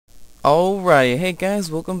Alrighty, hey guys,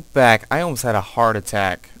 welcome back. I almost had a heart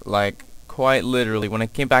attack, like, quite literally. When I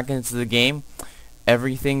came back into the game,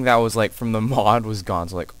 everything that was, like, from the mod was gone.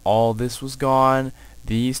 So, like, all this was gone,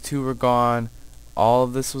 these two were gone, all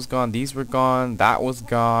of this was gone, these were gone, that was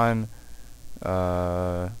gone,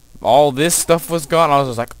 all this stuff was gone. I was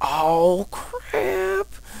just like, oh, crap,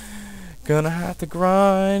 gonna have to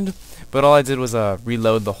grind. But all I did was,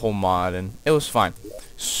 reload the whole mod, and it was fine.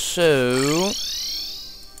 So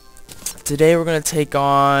today we're going to take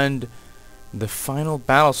on the final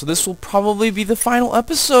battle. So this will probably be the final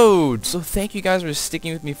episode. So thank you guys for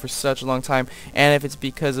sticking with me for such a long time. And if it's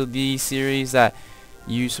because of the series that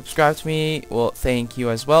you subscribe to me, well, thank you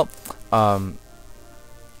as well.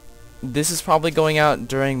 This is probably going out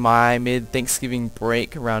during my mid-Thanksgiving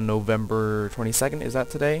break around November 22nd. Is that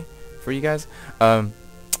today for you guys? I'm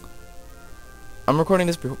recording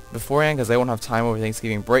this beforehand because I won't have time over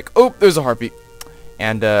Thanksgiving break. Oh, there's a heartbeat.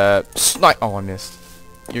 And, snipe. Oh, I missed.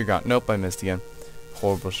 You're gone. Nope, I missed again.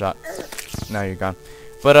 Horrible shot. Now you're gone.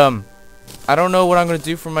 But, I don't know what I'm going to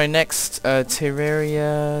do for my next,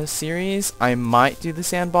 Terraria series. I might do the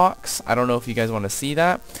sandbox. I don't know if you guys want to see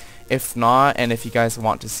that. If not, and if you guys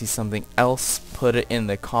want to see something else, put it in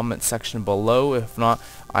the comment section below. If not,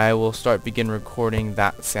 I will begin recording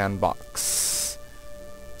that sandbox.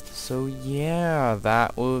 So, yeah,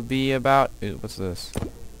 that will be about... Ooh, what's this?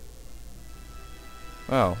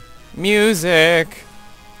 Oh, music!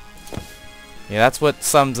 Yeah, that's what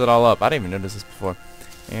sums it all up. I didn't even notice this before.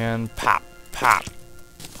 And pop, pop.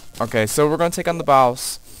 Okay, so we're gonna take on the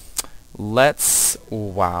boss. Let's...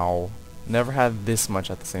 Wow. Never had this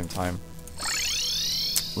much at the same time.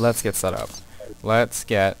 Let's get set up. Let's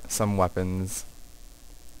get some weapons.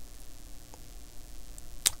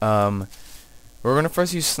 We're gonna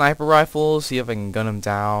first use sniper rifles, see if I can gun them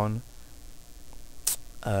down.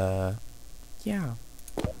 Yeah.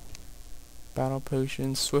 Battle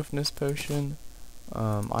potion, swiftness potion,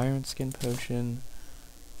 iron skin potion,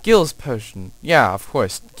 gills potion. Yeah, of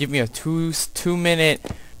course. Give me a two minute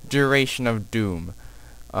duration of doom.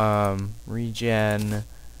 Regen,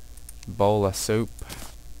 bowl of soap.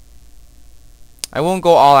 I won't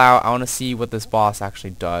go all out. I want to see what this boss actually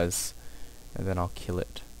does, and then I'll kill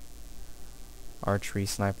it. Archery,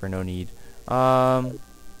 sniper, no need.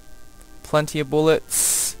 Plenty of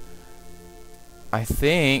bullets. I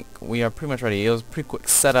think we are pretty much ready. It was a pretty quick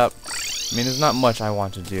setup. I mean, there's not much I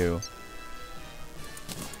want to do.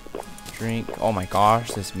 Drink. Oh my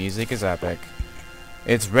gosh, this music is epic.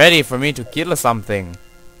 It's ready for me to kill something.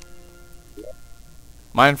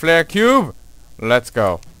 Mind Flare Cube! Let's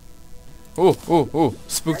go. Ooh, ooh, ooh.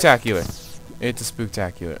 Spooktacular. It's a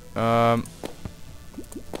spooktacular.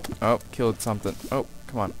 Oh, killed something. Oh,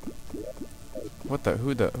 come on. What the?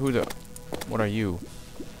 Who the? What are you?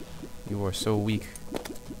 You are so weak.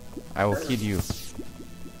 I will kill you.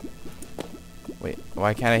 Wait,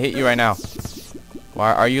 why can't I hit you right now?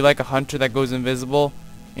 Why are you like a hunter that goes invisible?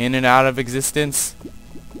 In and out of existence?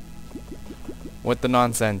 What the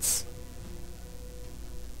nonsense?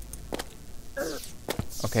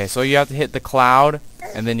 Okay, so you have to hit the cloud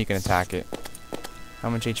and then you can attack it. How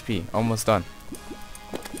much HP? Almost done.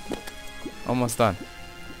 Almost done.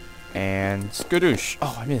 And skadoosh.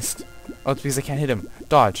 Oh, I missed. Oh, it's because I can't hit him.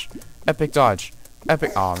 Dodge. Epic dodge.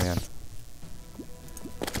 Epic. Oh man.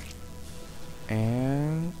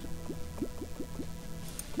 And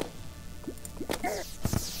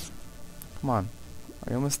come on. Are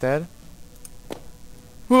you almost dead?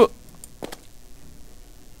 Whoa.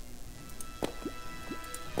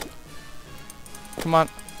 Come on.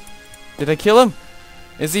 Did I kill him?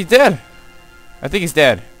 Is he dead? I think he's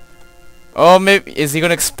dead. Oh, maybe is he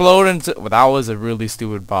gonna explode into? Well, that was a really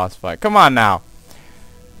stupid boss fight. Come on now.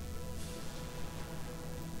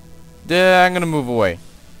 Yeah, I'm gonna move away.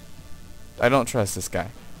 I don't trust this guy.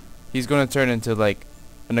 He's gonna turn into like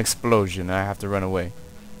an explosion and I have to run away.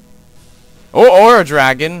 Oh, or a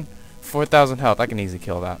dragon. 4,000 health. I can easily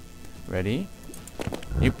kill that. Ready?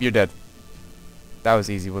 Yep, you're dead. That was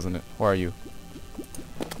easy, wasn't it? Where are you?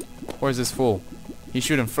 Where's this fool? He's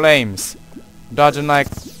shooting flames. Dodging like...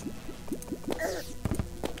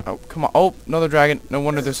 Oh, come on. Oh, another dragon. No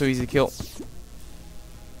wonder they're so easy to kill.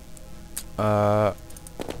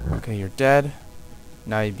 Okay, you're dead.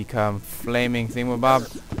 Now you become flaming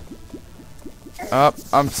thingamabob. Oh,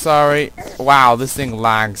 I'm sorry. Wow, this thing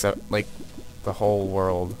lags out like the whole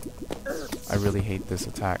world. I really hate this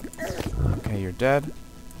attack. Okay, you're dead.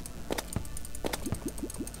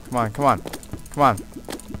 Come on, come on. Come on.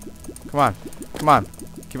 Come on. Come on.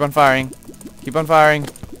 Keep on firing. Keep on firing.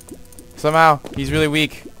 Somehow, he's really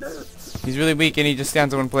weak. He's really weak and he just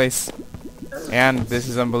stands in one place. And this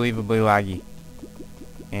is unbelievably laggy.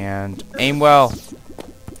 And aim well.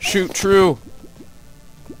 Shoot true.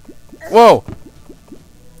 Whoa!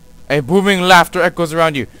 A booming laughter echoes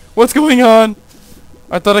around you. What's going on?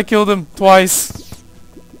 I thought I killed him twice.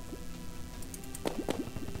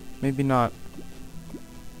 Maybe not.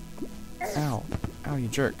 Ow. Ow, you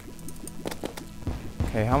jerk.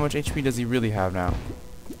 Okay, how much HP does he really have now?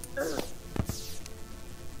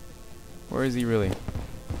 Where is he really?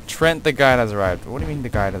 Trent the guide has arrived. What do you mean the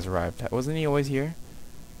guide has arrived? Wasn't he always here?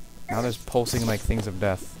 Now there's pulsing like things of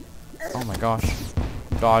death. Oh my gosh.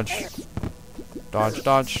 Dodge. Dodge,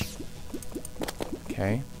 dodge.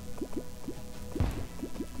 Okay.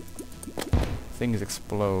 Things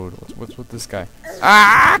explode. What's with this guy?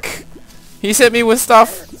 Ah! He's hit me with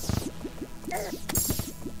stuff!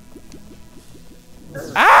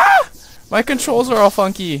 Ah! My controls are all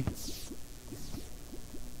funky.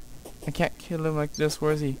 I can't kill him like this.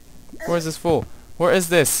 Where is he? Where is this fool? Where is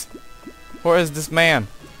this? Where is this man?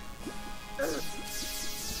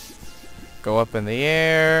 Go up in the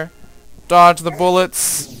air. Dodge the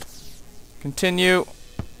bullets. Continue.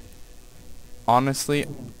 Honestly,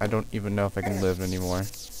 I don't even know if I can live anymore.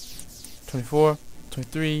 24,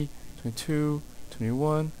 23, 22,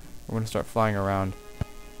 21. We're gonna start flying around.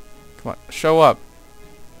 Come on, show up.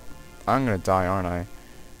 I'm gonna die, aren't I?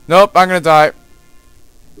 Nope, I'm gonna die.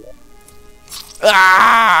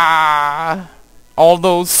 Ah! All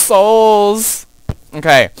those souls.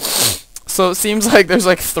 Okay. So it seems like there's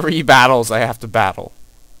like 3 battles I have to battle.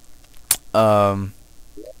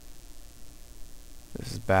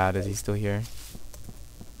 This is bad. Is he still here?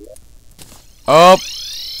 Oh!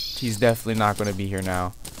 He's definitely not going to be here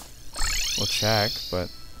now. We'll check, but...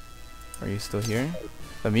 Are you still here?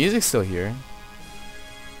 The music's still here.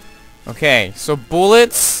 Okay, so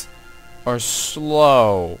bullets are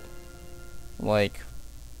slow. Like,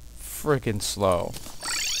 freaking slow.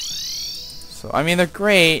 So, I mean, they're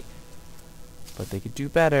great, but they could do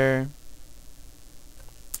better.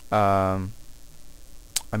 I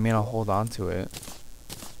mean, I'll hold on to it,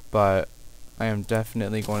 but I am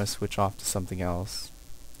definitely going to switch off to something else.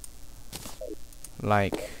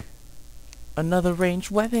 Like, another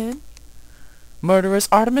ranged weapon? Murderous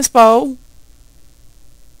Artemis bow?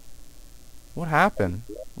 What happened?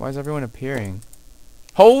 Why is everyone appearing?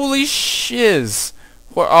 Holy shiz!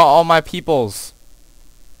 Where are all my peoples?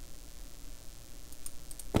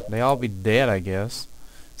 They all be dead, I guess.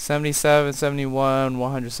 77, 71,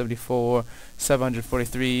 174,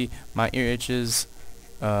 743. My ear itches.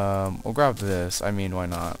 We'll grab this. I mean, why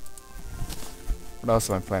not? What else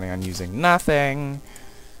am I planning on using? Nothing.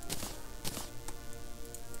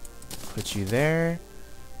 Put you there.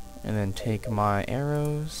 And then take my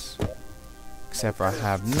arrows. Except for I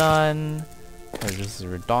have none. Because this is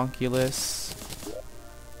redonkulous.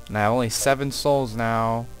 And I have only 7 souls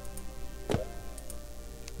now.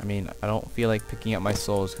 I mean, I don't feel like picking up my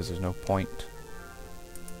souls because there's no point.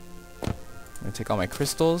 I'm going to take all my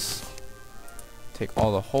crystals. Take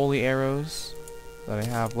all the holy arrows that I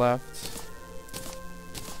have left.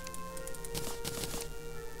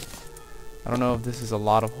 I don't know if this is a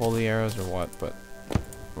lot of holy arrows or what, but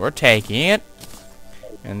we're taking it.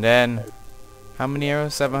 And then, how many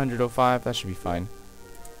arrows? 705? That should be fine.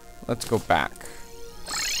 Let's go back.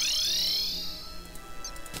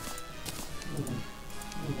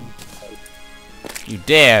 You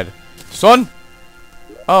dead, son.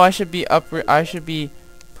 Oh, I should be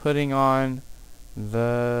putting on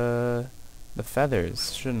the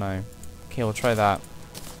feathers, shouldn't I? Okay, we'll try that.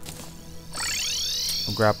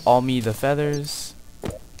 We'll grab all me the feathers.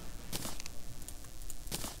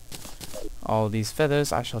 All these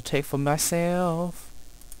feathers I shall take for myself.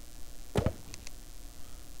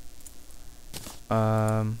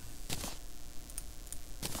 Then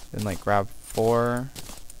like grab 4.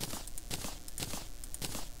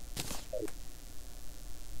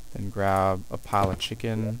 Then grab a pile of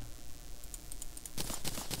chicken.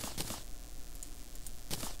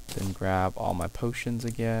 Then grab all my potions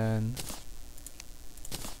again.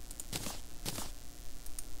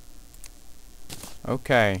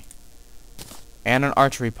 Okay. And an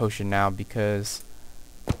archery potion now because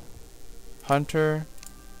hunter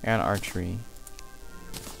and archery.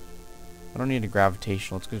 I don't need a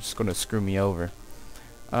gravitational. It's just going to screw me over.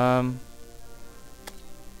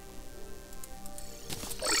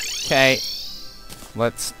 Okay,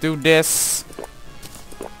 let's do this.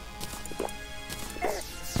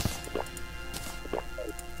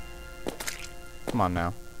 Come on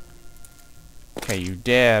now. Okay, you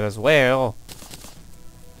dead as well.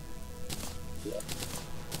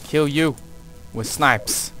 Kill you with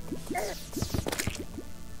snipes.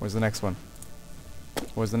 Where's the next one?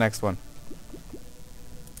 Where's the next one?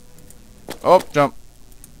 Oh, jump.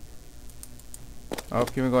 Oh,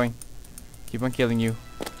 keep on going. Keep on killing you.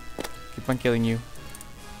 Keep on killing you.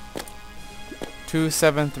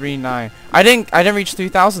 2739. I didn't reach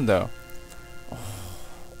 3000 though. Oh,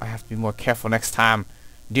 I have to be more careful next time.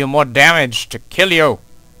 Deal more damage to kill you.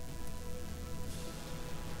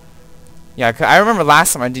 Yeah, I remember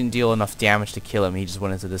last time I didn't deal enough damage to kill him. He just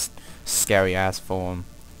went into this scary ass form.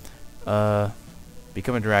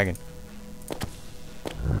 Become a dragon.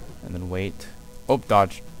 And then wait. Oh,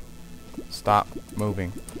 dodge. Stop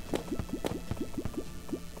moving.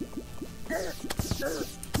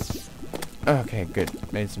 Okay,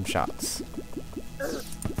 good. Made some shots.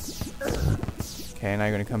 Okay, now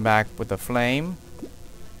you're gonna come back with a flame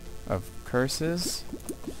of curses.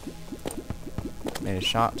 Made a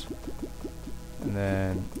shot. And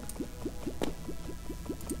then...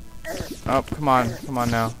 Oh, come on. Come on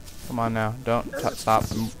now. Come on now. Don't stop.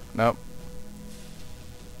 Nope.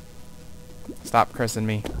 Stop cursing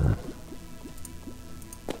me.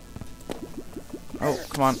 Oh,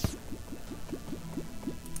 come on.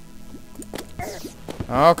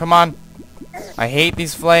 Oh, come on. I hate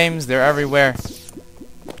these flames. They're everywhere.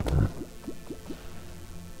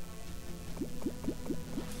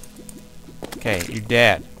 Okay, you're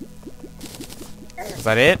dead. Is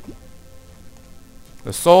that it?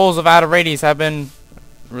 The souls of out of radius have been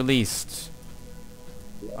released.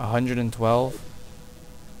 112.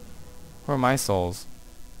 Where are my souls?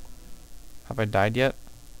 Have I died yet?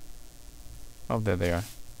 Oh, there they are.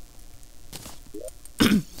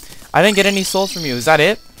 I didn't get any souls from you. Is that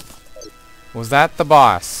it? Was that the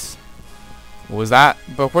boss? Was that?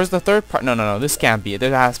 But where's the third part? No, no, no. This can't be it. There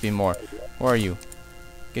has to be more. Where are you?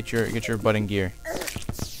 Get your butt in gear.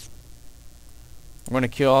 I'm gonna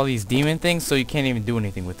kill all these demon things so you can't even do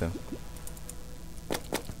anything with them.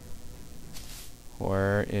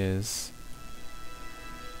 Where is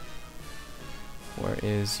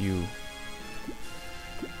you?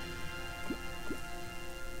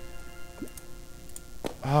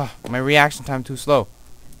 Ah, my reaction time too slow.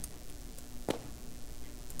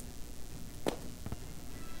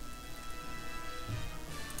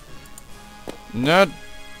 No.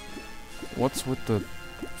 What's with the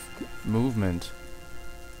movement?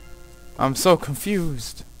 I'm so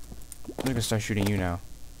confused. I'm gonna start shooting you now.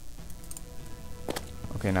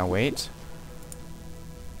 Okay, now wait.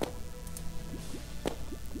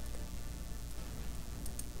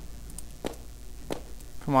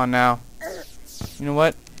 Come on now. You know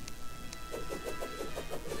what?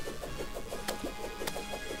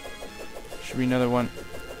 Should be another one.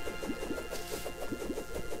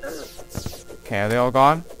 Okay, are they all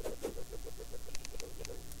gone?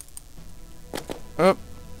 Oh,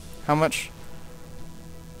 how much?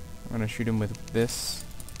 I'm gonna shoot him with this.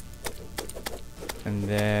 And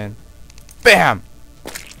then... BAM!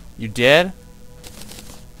 You dead?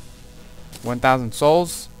 1,000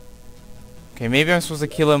 souls? Okay, maybe I'm supposed to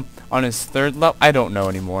kill him on his 3rd level. I don't know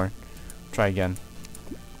anymore. Try again.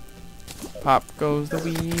 Pop goes the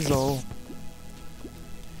weasel.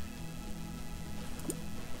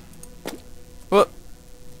 Whoop!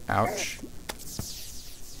 Ouch.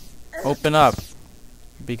 Open up.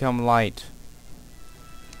 Become light.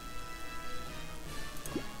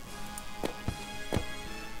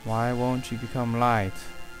 Why won't you become light?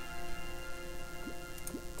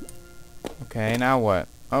 Okay, now what?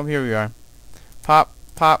 Oh, here we are. Pop,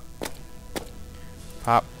 pop.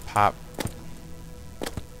 Pop, pop.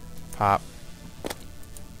 Pop.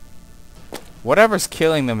 Whatever's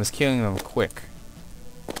killing them is killing them quick.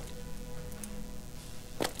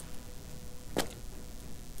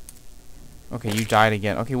 Okay, you died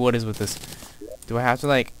again. Okay, what is with this? Do I have to,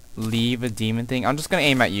 like, leave a demon thing? I'm just gonna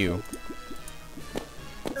aim at you.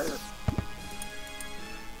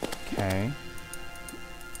 Okay.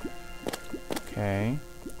 Okay.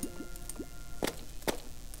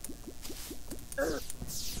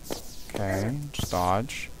 Okay, just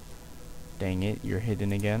dodge. Dang it, you're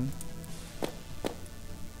hidden again.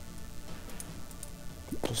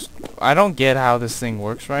 I don't get how this thing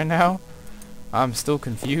works right now. I'm still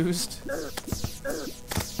confused.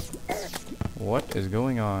 What is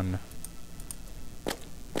going on?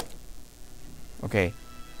 Okay.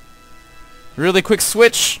 Really quick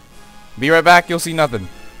switch. Be right back, you'll see nothing.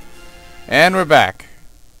 And we're back.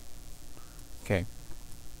 Okay.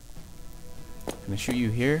 Can I shoot you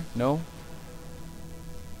here? No?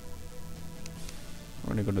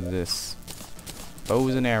 We're gonna go to this.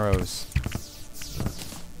 Bows and arrows.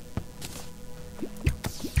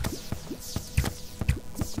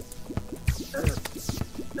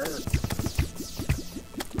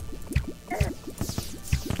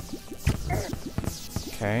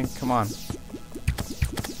 Okay, come on.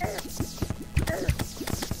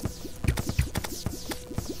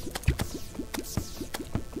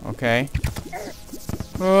 Okay.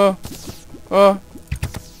 Uh. Uh.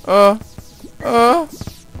 Uh. Uh.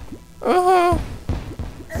 Uh.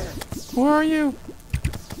 Where are you?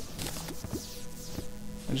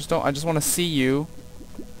 I just want to see you.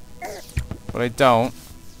 But I don't.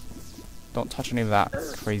 Don't touch any of that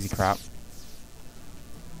crazy crap.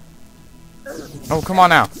 Oh, come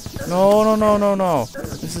on now. No, no, no, no, no.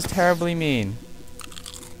 This is terribly mean.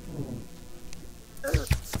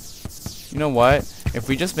 You know what? If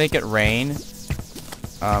we just make it rain,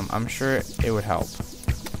 I'm sure it would help.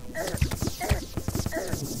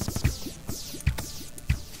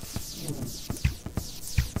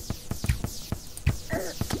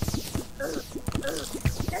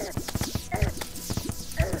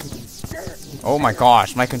 Oh my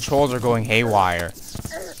gosh, my controls are going haywire.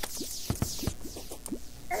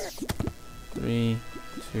 3,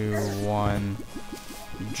 2, 1.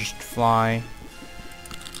 Just fly.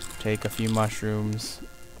 Take a few mushrooms.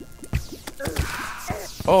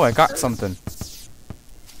 Oh, I got something.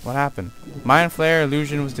 What happened? Mind Flare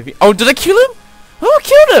illusion was defeated. Oh, did I kill him? Oh, I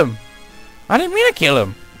killed him! I didn't mean to kill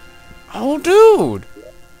him. Oh, dude.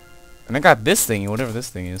 And I got this thing, whatever this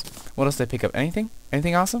thing is. What else did I pick up? Anything?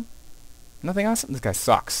 Anything awesome? Nothing awesome? This guy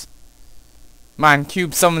sucks. Mind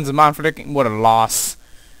Cube summons a Mind Flare. What a loss.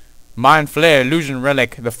 Mind Flare illusion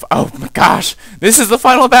relic. Oh my gosh. This is the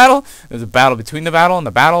final battle? There's a battle between the battle and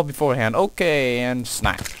the battle beforehand. Okay, and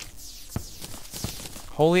snipe.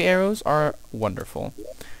 Holy arrows are wonderful.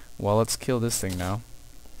 Well, let's kill this thing now.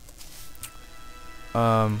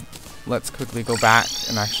 Let's quickly go back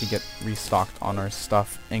and actually get restocked on our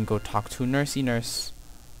stuff and go talk to Nursey Nurse.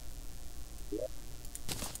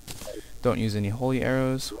 Don't use any holy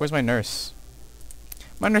arrows. Where's my nurse?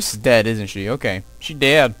 My nurse is dead, isn't she? Okay. She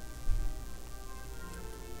dead.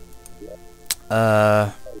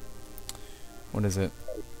 What is it?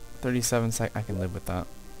 37 sec. I can live with that.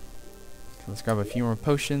 Okay, let's grab a few more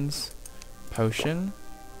potions. Potion.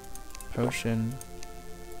 Potion.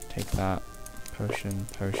 Take that. Potion.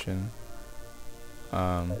 Potion.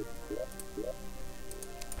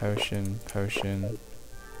 Potion. Potion.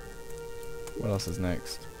 What else is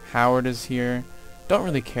next? Howard is here. Don't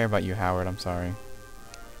really care about you, Howard. I'm sorry.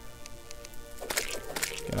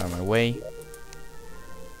 Get out of my way.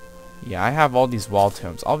 Yeah, I have all these wall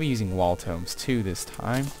tomes. I'll be using wall tomes too this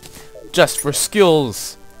time. Just for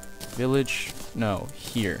skills. Village. No,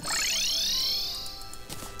 here.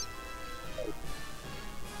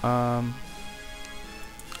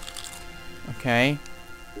 Okay.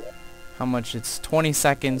 How much? It's 20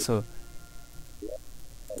 seconds, so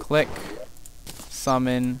click.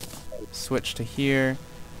 Summon. Switch to here.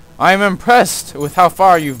 I am impressed with how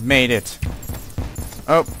far you've made it.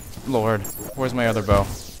 Oh, Lord. Where's my other bow?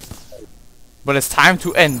 But it's time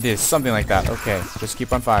to end this. Something like that. Okay, just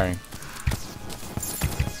keep on firing.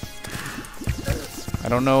 I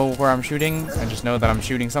don't know where I'm shooting. I just know that I'm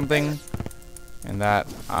shooting something. And that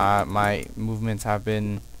my movements have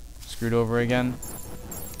been screwed over again.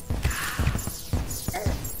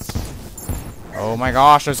 Oh my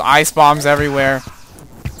gosh, there's ice bombs everywhere.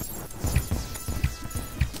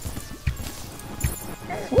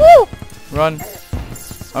 Woo! Run.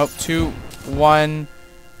 Oh, 2, 1.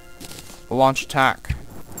 Launch attack.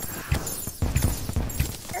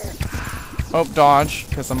 Oh, dodge,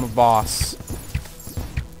 because I'm a boss.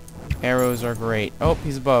 Arrows are great. Oh,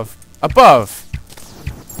 he's above. Above!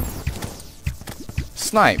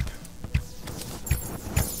 Snipe.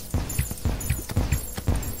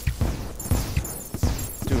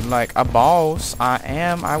 Dude, like a boss.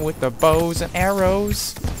 I'm with the bows and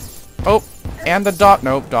arrows. Oh, and the dot.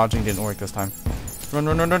 Nope, dodging didn't work this time. Run,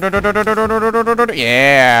 run, run, run, run, run, run, run, run, run, run, run.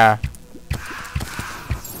 Yeah.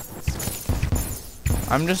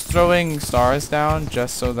 I'm just throwing stars down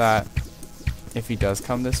just so that if he does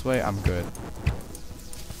come this way, I'm good.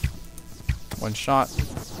 One shot.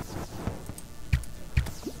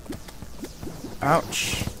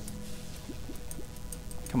 Ouch.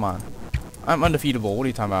 Come on. I'm undefeatable. What are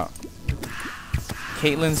you talking about?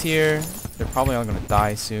 Caitlin's here. They're probably all gonna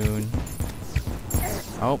die soon.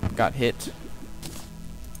 Oh, got hit.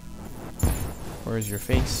 Where's your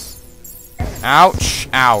face? Ouch!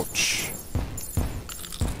 Ouch!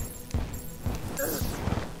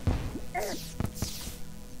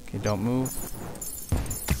 Okay, don't move.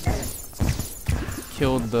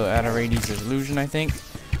 Killed the Adorates' illusion, I think.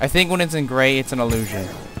 I think when it's in gray, it's an illusion.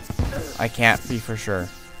 I can't be for sure.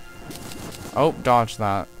 Oh, dodge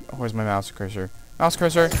that. Where's my mouse cursor? Mouse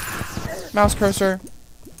cursor! Mouse cursor!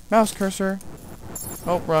 Mouse cursor!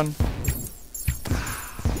 Oh, run.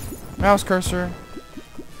 Mouse cursor!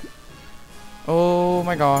 Oh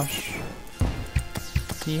my gosh.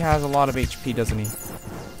 He has a lot of HP, doesn't he?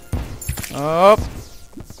 Oh!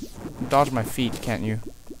 Dodge my feet, can't you?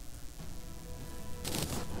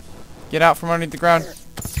 Get out from underneath the ground.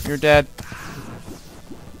 You're dead.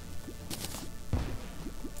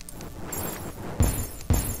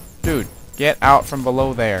 Dude, get out from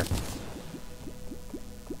below there.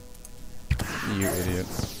 You idiot.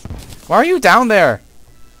 Why are you down there?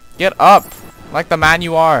 Get up! Like the man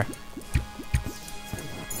you are.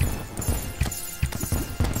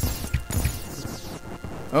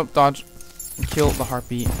 Oh, dodge. Kill the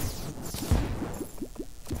heartbeat.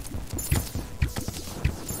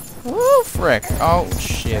 Oh, frick. Oh,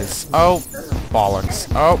 shiz. Oh, bollocks.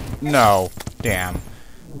 Oh, no. Damn.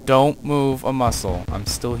 Don't move a muscle. I'm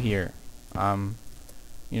still here. You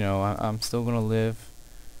know, I'm still gonna live.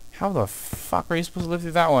 How the fuck are you supposed to live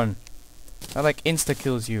through that one? That, like,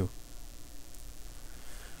 insta-kills you.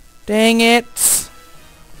 Dang it!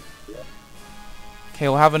 Okay,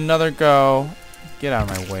 we'll have another go. Get out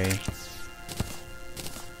of my way.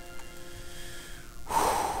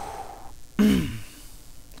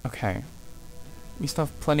 Okay. We still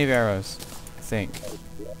have plenty of arrows, I think.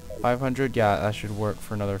 500? Yeah, that should work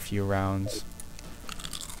for another few rounds.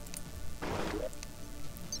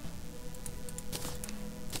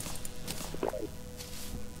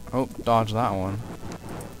 Oh, dodge that one.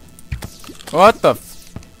 What the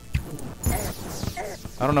f—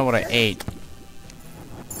 I don't know what I ate.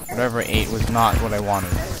 Whatever I ate was not what I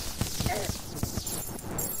wanted.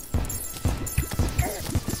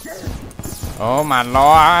 Oh my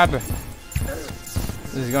lord!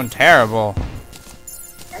 This is going terrible.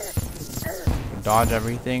 Dodge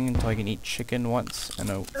everything until I can eat chicken once,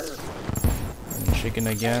 and chicken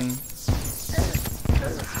again.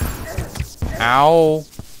 Ow!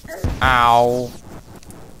 Ow!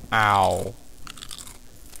 Ow!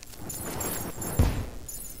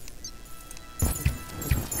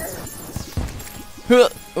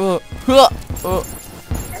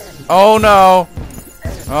 Oh no!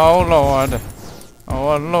 Oh lord!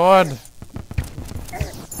 Oh lord!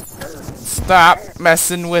 Stop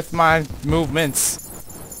messing with my movements!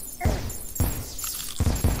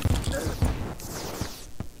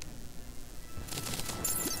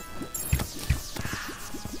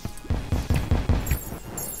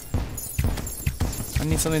 I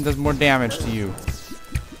need something that does more damage to you.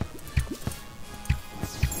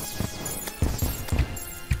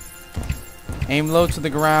 Aim low to the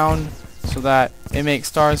ground so that it makes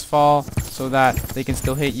stars fall so that they can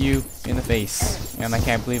still hit you in the face. And I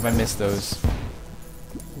can't believe I missed those.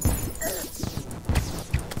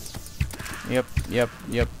 Yep.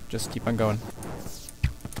 Just keep on going.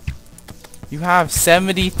 You have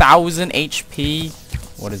 70,000 HP?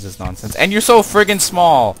 What is this nonsense? And you're so friggin'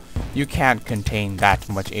 small! You can't contain that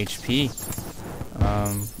much HP.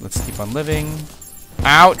 Let's keep on living.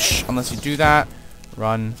 Ouch! Unless you do that.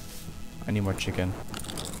 Run. I need more chicken.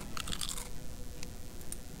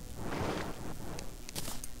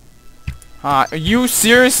 You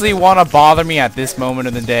seriously want to bother me at this moment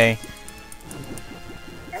of the day?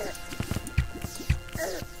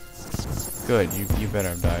 Good, you better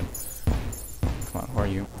have died. Come on, who are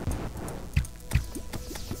you?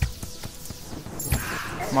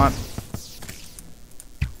 Come on.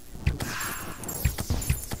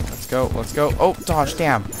 Let's go. Oh, dodge,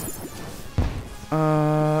 damn.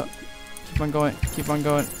 Keep on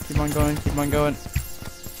going.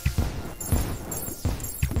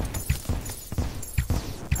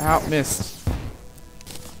 Ow, missed.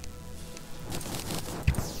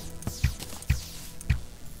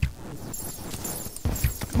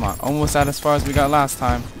 Come on, almost out as far as we got last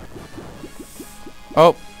time.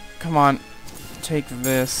 Oh, come on. Take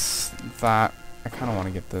this, that. I kind of want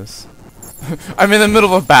to get this. I'm in the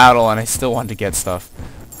middle of a battle and I still want to get stuff.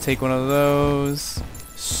 Take one of those.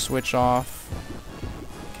 Switch off.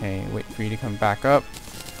 Okay, wait for you to come back up.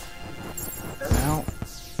 Ow.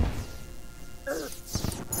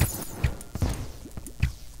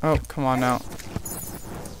 Oh, come on now.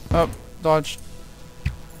 Oh, dodge.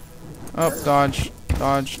 Oh, dodge.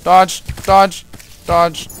 Dodge. Dodge. Dodge.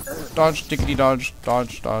 Dodge. Dodge. Diggity dodge.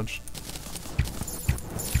 Dodge. Dodge.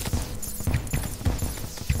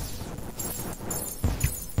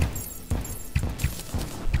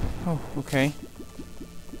 Oh, okay.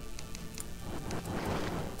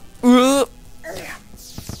 Damn.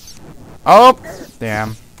 Oh,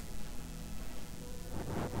 damn.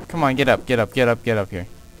 Come on, get up here.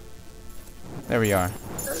 There we are.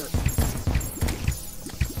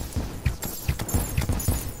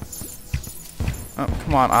 Oh,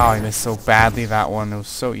 come on. Oh, I missed so badly that one. It was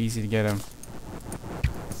so easy to get him.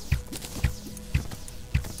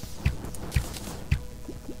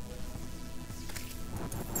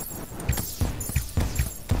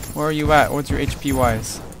 Where are you at? What's your HP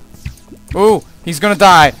wise? Ooh, he's gonna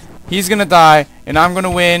die. He's gonna die, and I'm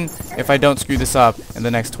gonna win if I don't screw this up in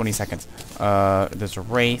the next 20 seconds. There's a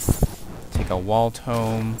wraith. Take a wall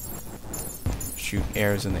tome. Shoot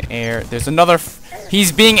arrows in the air. There's another.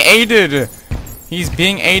 He's being aided. He's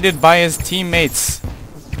being aided by his teammates.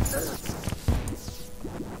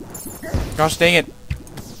 Gosh dang it!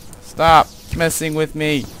 Stop messing with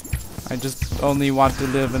me. I just only want to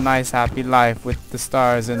live a nice happy life with the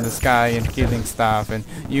stars in the sky and killing stuff, and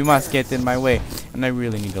you must get in my way. And I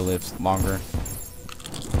really need to live longer.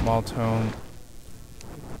 Wall tome.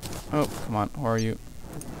 Oh, come on, where are you?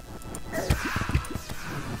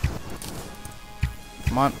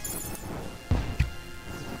 Come on.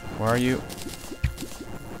 Where are you?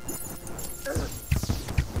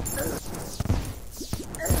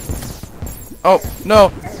 Oh,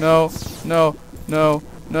 no, no, no, no,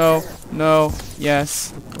 no, no.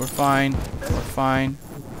 Yes, we're fine. We're fine.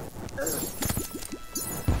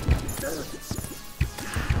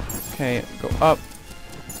 Okay, go up.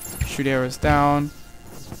 Shoot arrows down.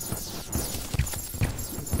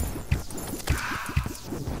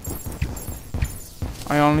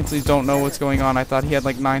 I honestly don't know what's going on. I thought he had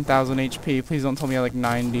like 9,000 HP. Please don't tell me I had like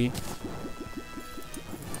 90.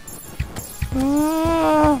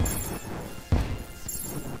 Ah.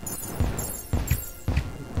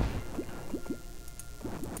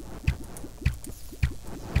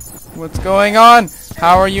 What's going on?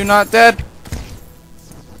 How are you not dead?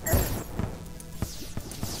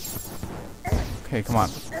 Okay, come on.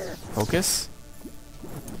 Focus.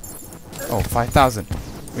 Oh, 5,000.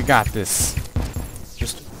 We got this.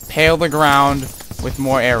 Just pale the ground with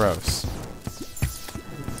more arrows.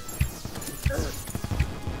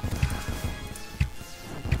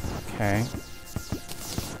 Okay.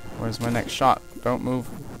 Where's my next shot? Don't move.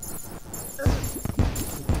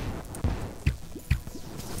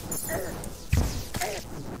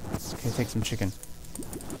 Okay, take some chicken.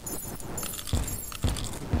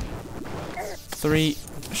 3.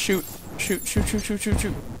 Shoot. Shoot, shoot, shoot, shoot, shoot,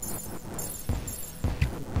 shoot.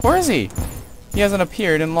 Where is he? He hasn't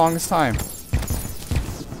appeared in longest time.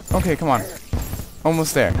 Okay, come on.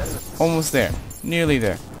 Almost there. Almost there. Nearly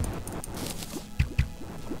there.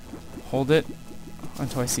 Hold it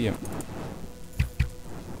until I see him.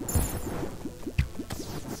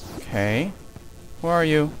 Okay. Where are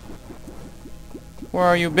you? Where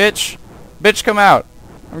are you, bitch? Bitch, come out.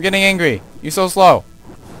 I'm getting angry. You're so slow.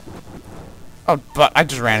 Oh, but I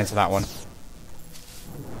just ran into that one.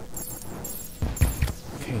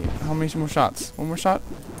 Okay, how many more shots? One more shot?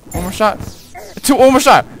 One more shot? One more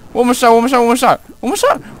shot! One more shot, one more shot, one more shot! One more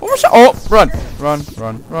shot! One more shot! Oh! Run! Run,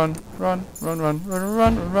 run, run, run, run, run, run,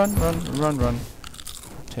 run, run, run, run, run.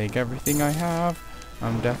 Take everything I have.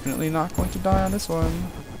 I'm definitely not going to die on this one.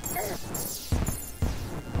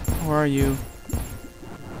 Where are you?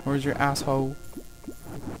 Where's your asshole?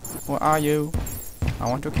 Where are you? I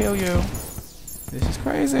want to kill you. This is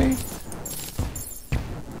crazy.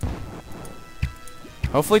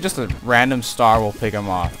 Hopefully just a random star will pick him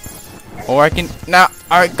off. Or I can... Nah,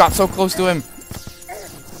 I got so close to him.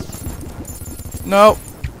 No.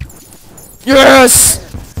 Yes!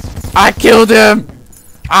 I killed him!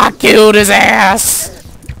 I killed his ass!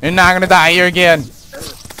 You're not gonna die here again.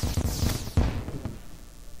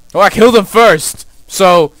 Oh, I killed him first!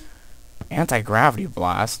 So... Anti-gravity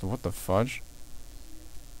blast? What the fudge?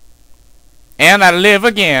 And I live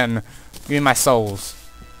again. Give me my souls.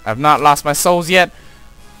 I've not lost my souls yet.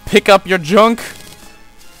 Pick up your junk.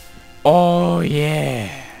 Oh,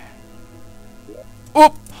 yeah.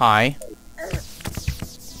 Oop. Hi.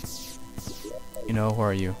 You know, where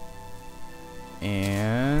are you?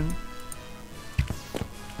 And...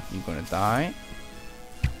 you gonna die?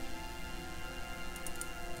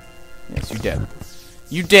 Yes, you dead.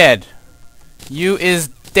 You dead. You is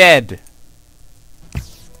dead.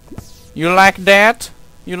 You like that?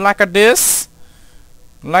 You like a this?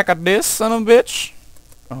 Like a this, son of a bitch?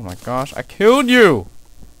 Oh my gosh, I killed you!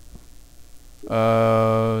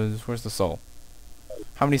 Where's the soul?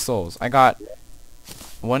 How many souls? I got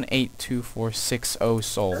 182460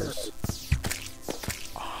 souls.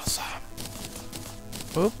 Awesome.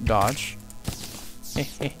 Oop, dodge.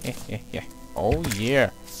 Oh yeah.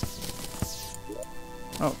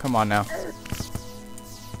 Oh, come on now.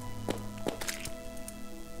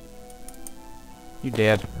 You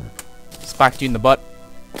dead. Smacked you in the butt.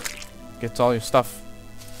 Gets all your stuff.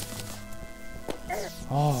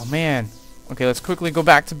 Oh, man. Okay, let's quickly go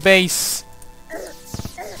back to base.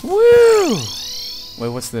 Woo! Wait,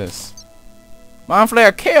 what's this? Mind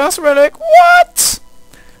Flayer Chaos Relic? What?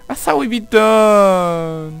 I thought we'd be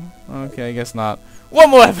done. Okay, I guess not.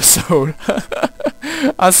 One more episode.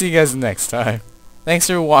 I'll see you guys next time. Thanks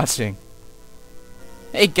for watching.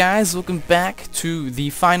 Hey guys, welcome back to the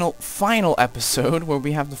final episode where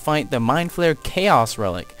we have to fight the Mind Flare Chaos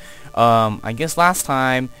Relic. I guess last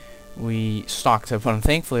time we stocked up on,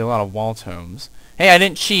 thankfully, a lot of wall tomes. Hey, I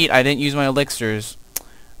didn't cheat. I didn't use my elixirs.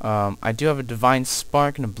 I do have a Divine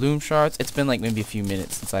Spark and a Bloom Shards. It's been like maybe a few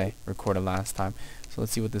minutes since I recorded last time. So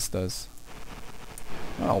let's see what this does.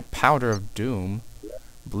 Oh, Powder of Doom.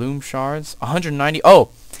 Bloom Shards. 190. Oh,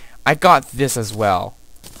 I got this as well.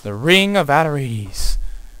 The Ring of Atreides.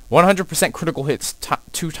 100% critical hits,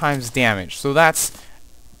 2 times damage. So that's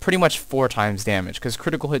pretty much 4 times damage, because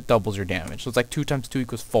critical hit doubles your damage. So it's like 2 times 2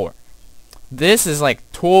 equals 4. This is like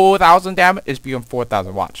 2,000 damage. It's become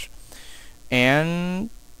 4,000. Watch.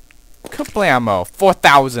 And kablamo,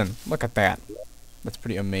 4,000. Look at that. That's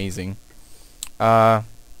pretty amazing.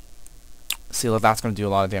 See, that's going to do a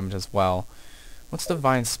lot of damage as well. What's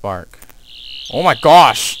Divine Spark? Oh my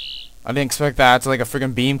gosh! I didn't expect that. It's like a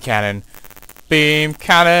freaking beam cannon. Beam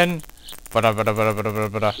cannon!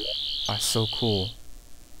 That's so cool.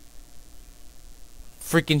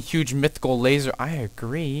 Freaking huge mythical laser. I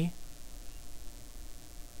agree.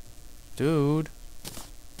 Dude.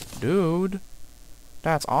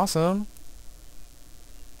 That's awesome.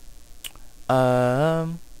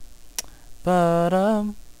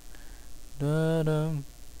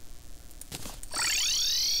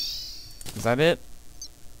 Is that it?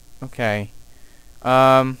 Okay.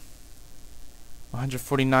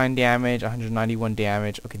 149 damage, 191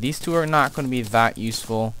 damage. Okay, these two are not going to be that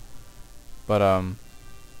useful, but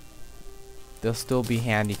they'll still be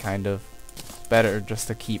handy, kind of. Better just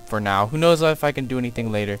to keep for now. Who knows if I can do anything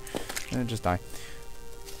later. Just die.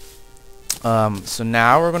 So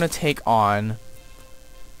now we're going to take on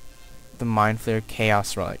the Mind Flare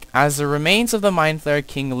Chaos Relic. As the remains of the Mind Flare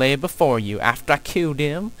King lay before you after I killed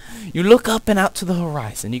him, you look up and out to the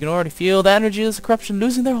horizon. You can already feel the energy of the corruption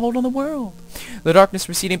losing their hold on the world. The darkness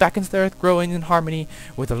receding back into the earth, growing in harmony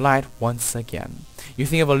with the light once again. You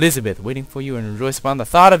think of Elizabeth waiting for you and rejoice upon the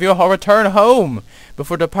thought of your return home.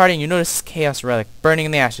 Before departing, you notice this Chaos Relic burning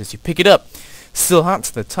in the ashes. You pick it up. Still hot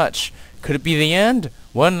to the touch. Could it be the end?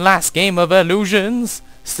 One last game of illusions?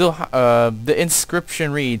 Still, the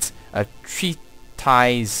inscription reads, a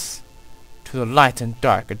treatise to the light and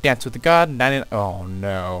dark, a dance with the god, oh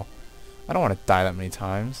no. I don't want to die that many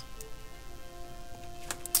times.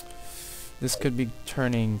 This could be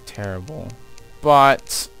turning terrible,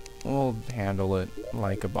 but we'll handle it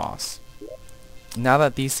like a boss. Now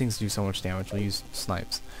that these things do so much damage, we'll use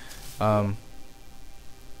snipes.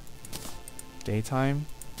 Daytime.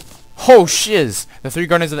 Oh shiz! The 3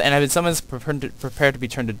 guardians of the end have been summoned, prepared to be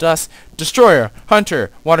turned to dust. Destroyer, Hunter,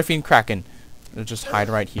 Water Fiend, Kraken. They'll just hide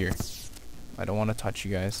right here. I don't want to touch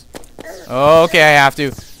you guys. Okay, I have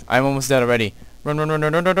to. I'm almost dead already. Run, run, run,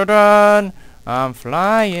 run, run, run, run, run! I'm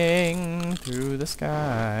flying through the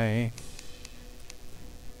sky.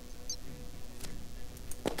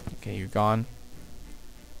 Okay, you're gone.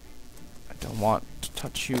 I don't want to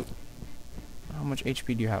touch you. How much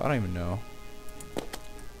HP do you have? I don't even know.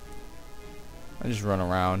 I just run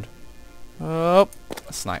around. Oh,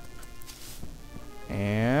 a snipe.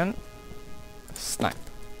 And snipe.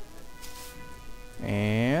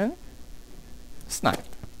 And snipe.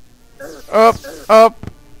 Up, up.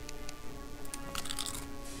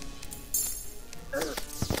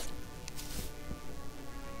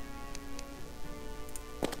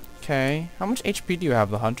 Okay, how much HP do you have,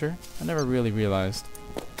 the hunter? I never really realized.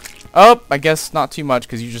 Oh, I guess not too much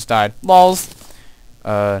because you just died. Lols.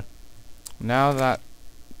 Now that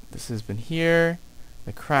this has been here,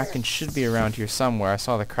 the Kraken should be around here somewhere. I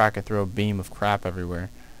saw the Kraken throw a beam of crap everywhere.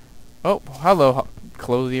 Oh, hello,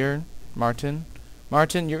 Clothier, Martin.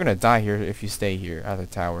 Martin, you're gonna die here if you stay here at the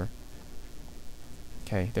tower.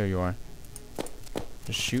 Okay, there you are.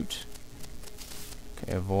 Just shoot.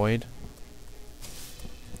 Okay, avoid.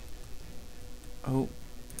 Oh,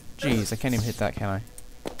 jeez, I can't even hit that, can I?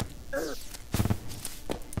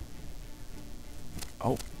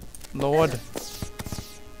 Oh, Lord.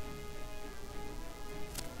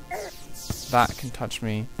 That can touch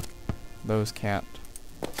me. Those can't.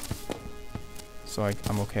 So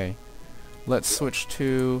I'm okay. Let's switch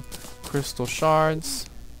to crystal shards.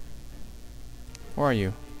 Where are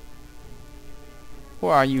you?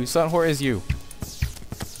 Where are you, son? Where is you?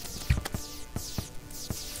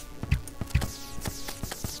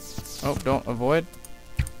 Oh, don't avoid.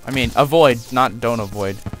 I mean, avoid, not don't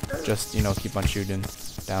avoid. Just, you know, keep on shooting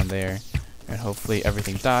down there. And hopefully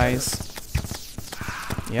everything dies.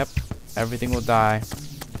 Yep, everything will die.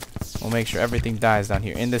 We'll make sure everything dies down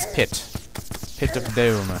here in this pit. Pit of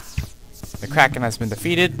doom. The Kraken has been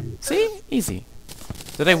defeated. See? Easy.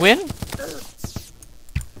 Did I win?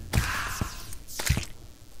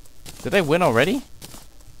 Did I win already?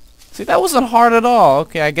 See, that wasn't hard at all.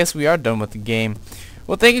 Okay, I guess we are done with the game.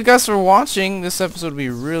 Well, thank you guys for watching. This episode will be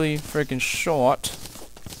really freaking short.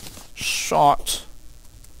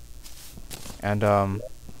 And,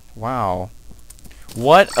 wow.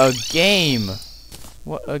 What a game!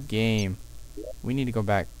 What a game. We need to go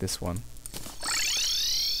back this one.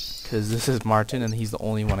 Because this is Martin, and he's the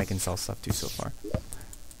only one I can sell stuff to so far.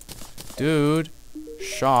 Dude.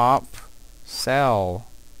 Shop. Sell.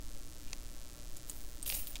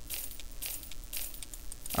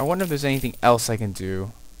 I wonder if there's anything else I can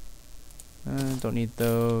do. Don't need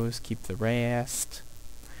those. Keep the rest.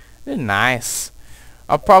 They're nice.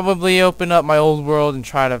 I'll probably open up my old world and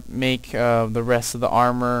try to make the rest of the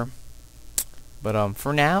armor. But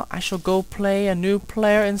for now, I shall go play a new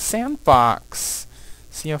player in Sandbox.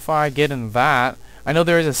 See how far I get in that. I know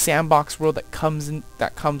there is a Sandbox world that comes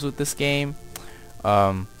with this game.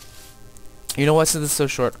 You know what? Since it's so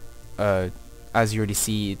short, as you already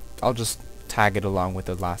see, I'll just tag it along with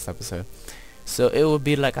the last episode. So it will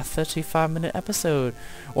be like a 35-minute episode.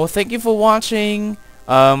 Well, thank you for watching.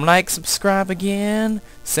 Like, subscribe again.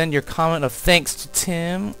 Send your comment of thanks to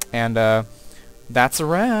Tim. And that's a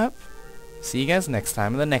wrap. See you guys next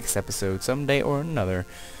time in the next episode, someday or another.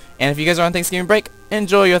 And if you guys are on Thanksgiving break,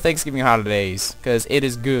 enjoy your Thanksgiving holidays, because it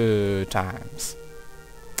is good times.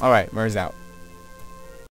 Alright, Merz out.